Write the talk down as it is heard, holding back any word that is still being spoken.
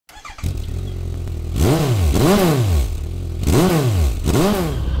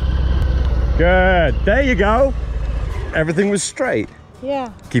Good. There you go. Everything was straight.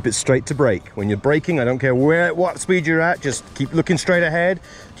 Yeah. Keep it straight to brake. When you're braking, I don't care what speed you're at, just keep looking straight ahead,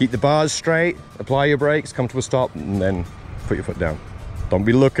 keep the bars straight, apply your brakes, come to a stop, and then put your foot down. Don't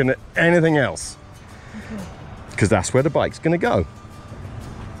be looking at anything else, because that's where the bike's gonna go.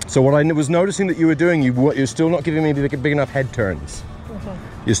 So what I was noticing that you were doing, you're still not giving me big enough head turns.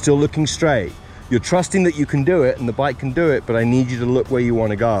 You're still looking straight. You're trusting that you can do it and the bike can do it, but I need you to look where you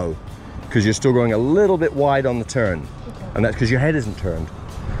want to go, because you're still going a little bit wide on the turn. And that's because your head isn't turned.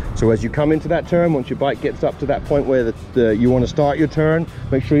 So as you come into that turn, once your bike gets up to that point where you want to start your turn,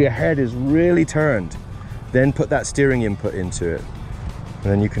 make sure your head is really turned. Then put that steering input into it.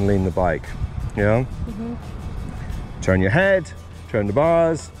 And then you can lean the bike, you know? Turn your head, turn the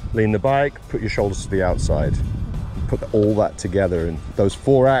bars, lean the bike, put your shoulders to the outside. Put all that together and those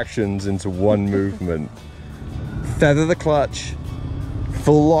 4 actions into one movement. Feather the clutch,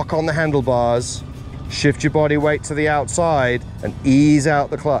 full lock on the handlebars, shift your body weight to the outside and ease out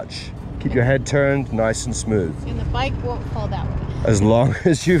the clutch. Keep your head turned nice and smooth. And the bike won't fall that way. As long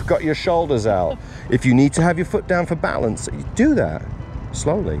as you've got your shoulders out. If you need to have your foot down for balance, you do that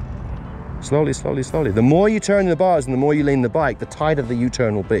slowly. Slowly, slowly, slowly. The more you turn the bars and the more you lean the bike, the tighter the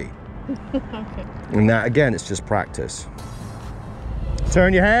U-turn will be. Okay. And that, again, it's just practice.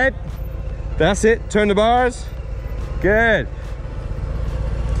 Turn your head. That's it. Turn the bars. Good.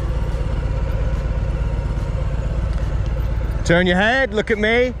 Turn your head, look at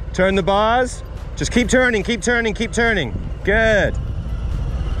me, turn the bars. Just keep turning, keep turning, keep turning. Good.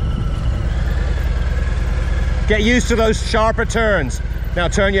 Get used to those sharper turns. Now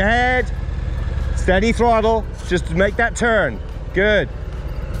turn your head, steady throttle, just to make that turn. Good.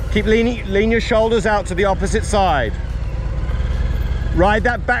 Keep lean your shoulders out to the opposite side. Ride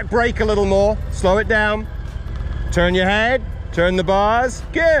that back brake a little more, slow it down. Turn your head, turn the bars.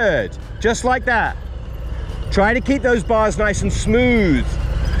 Good, just like that. Try to keep those bars nice and smooth.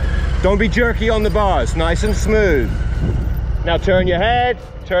 Don't be jerky on the bars, nice and smooth. Now turn your head,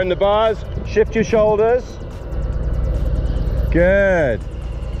 turn the bars, shift your shoulders. Good.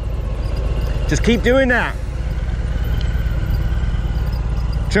 Just keep doing that.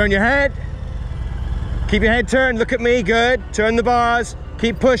 Turn your head. Keep your head turned, look at me, good. Turn the bars,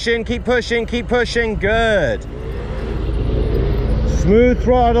 keep pushing, keep pushing, keep pushing, good. Smooth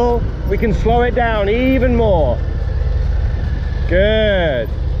throttle. We can slow it down even more. Good.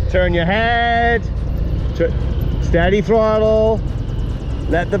 Turn your head. Steady throttle.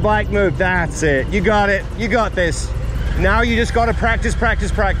 Let the bike move. That's it. You got it. You got this. Now you just got to practice,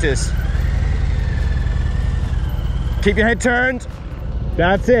 practice, practice. Keep your head turned.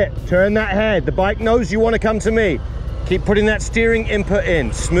 That's it. Turn that head. The bike knows you want to come to me. Keep putting that steering input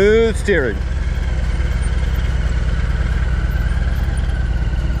in. Smooth steering.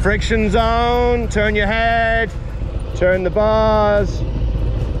 Friction zone, turn your head, turn the bars.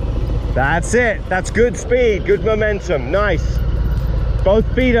 That's it, that's good speed, good momentum, nice.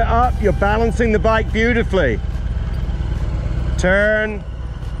 Both feet are up, you're balancing the bike beautifully. Turn.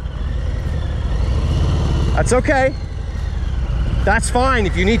 That's okay. That's fine.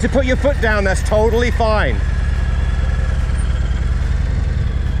 If you need to put your foot down, that's totally fine.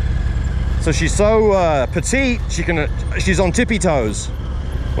 So she's so petite, she's on tippy toes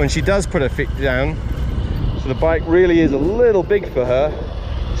when she does put her feet down. So the bike really is a little big for her.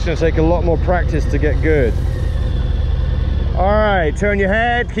 It's gonna take a lot more practice to get good. All right, turn your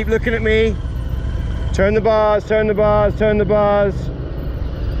head, keep looking at me. Turn the bars, turn the bars, turn the bars.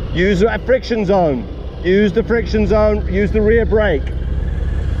 Use that friction zone. Use the friction zone, use the rear brake.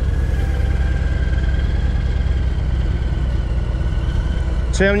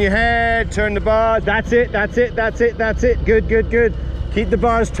 Turn your head, turn the bars. That's it, that's it, that's it, that's it. Good, good, good. Keep the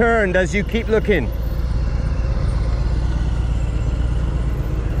bars turned as you keep looking.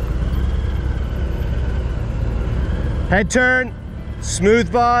 Head turn,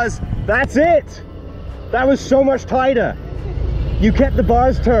 smooth bars. That's it. That was so much tighter. You kept the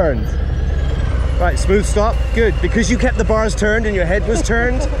bars turned. Right, smooth stop, good. Because you kept the bars turned and your head was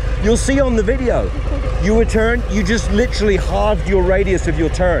turned, you'll see on the video, you were turned, you just literally halved your radius of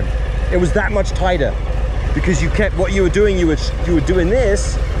your turn. It was that much tighter. Because you kept what you were doing, you were doing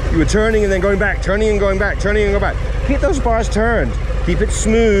this, you were turning and then going back, turning and going back, turning and going back. Keep those bars turned, keep it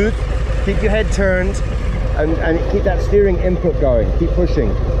smooth, keep your head turned, and keep that steering input going, keep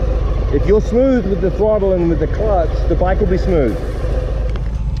pushing. If you're smooth with the throttle and with the clutch, the bike will be smooth.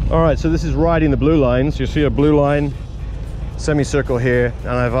 All right, so this is riding the blue line. So you see a blue line semicircle here,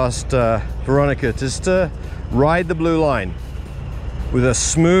 and I've asked Veronica just to ride the blue line with a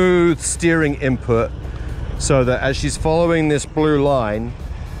smooth steering input, so that as she's following this blue line,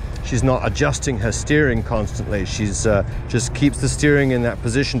 she's not adjusting her steering constantly. She's just keeps the steering in that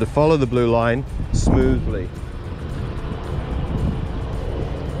position to follow the blue line smoothly.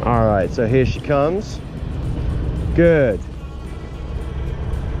 All right, so here she comes. Good.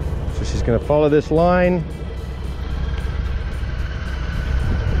 So she's going to follow this line.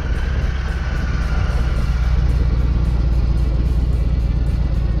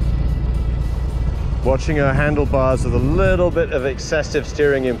 Watching her handlebars with a little bit of excessive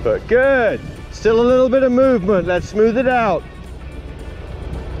steering input. Good. Still a little bit of movement. Let's smooth it out.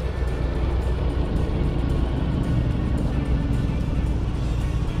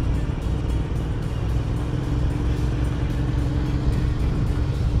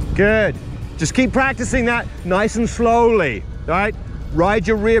 Good. Just keep practicing that nice and slowly, all right? Ride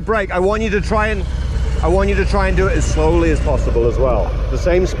your rear brake. I want you to try and do it as slowly as possible as well. The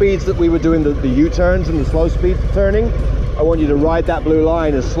same speeds that we were doing the U-turns and the slow speed turning, I want you to ride that blue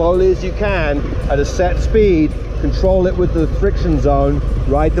line as slowly as you can at a set speed. Control it with the friction zone.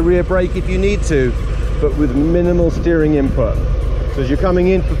 Ride the rear brake if you need to, but with minimal steering input. So as you're coming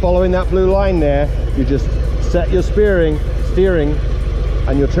in for following that blue line there, you just set your steering,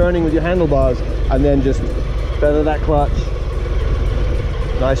 and you're turning with your handlebars, and then just feather that clutch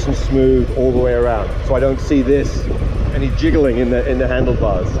nice and smooth all the way around. So I don't see any jiggling in the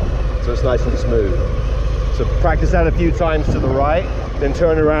handlebars. So it's nice and smooth. So practice that a few times to the right, then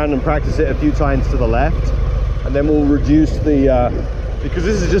turn around and practice it a few times to the left, and then we'll reduce because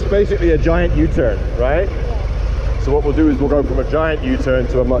this is just basically a giant U-turn, right? So what we'll do is we'll go from a giant U-turn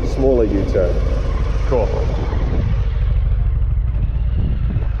to a much smaller U-turn. Cool.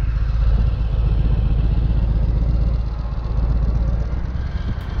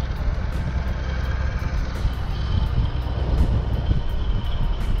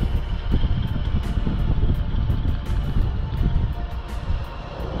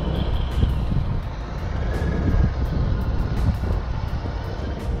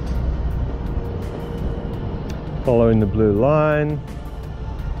 Following the blue line.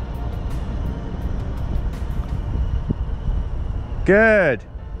 Good.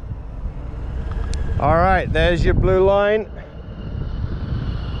 All right, there's your blue line.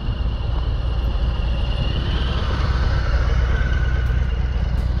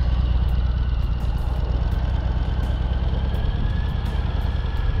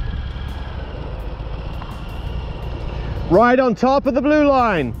 Right on top of the blue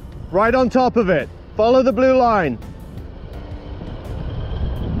line. Right on top of it. Follow the blue line.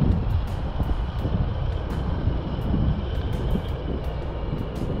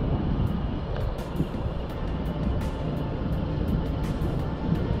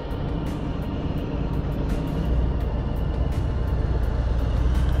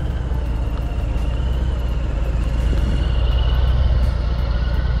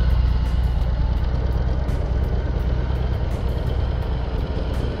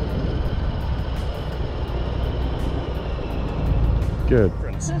 Good.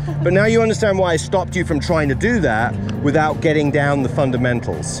 But now you understand why I stopped you from trying to do that without getting down the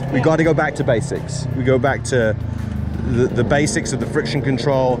fundamentals. We got to go back to basics. We go back to the basics of the friction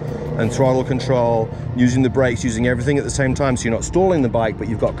control and throttle control, using the brakes, using everything at the same time, so you're not stalling the bike, but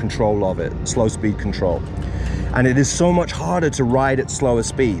you've got control of it, slow speed control. And it is so much harder to ride at slower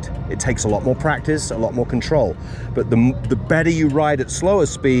speed. It takes a lot more practice, a lot more control. But the better you ride at slower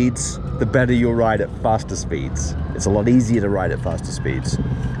speeds, the better you'll ride at faster speeds. It's a lot easier to ride at faster speeds.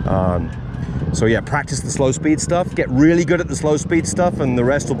 So yeah, practice the slow speed stuff, get really good at the slow speed stuff, and the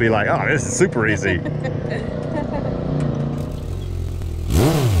rest will be like, oh, this is super easy.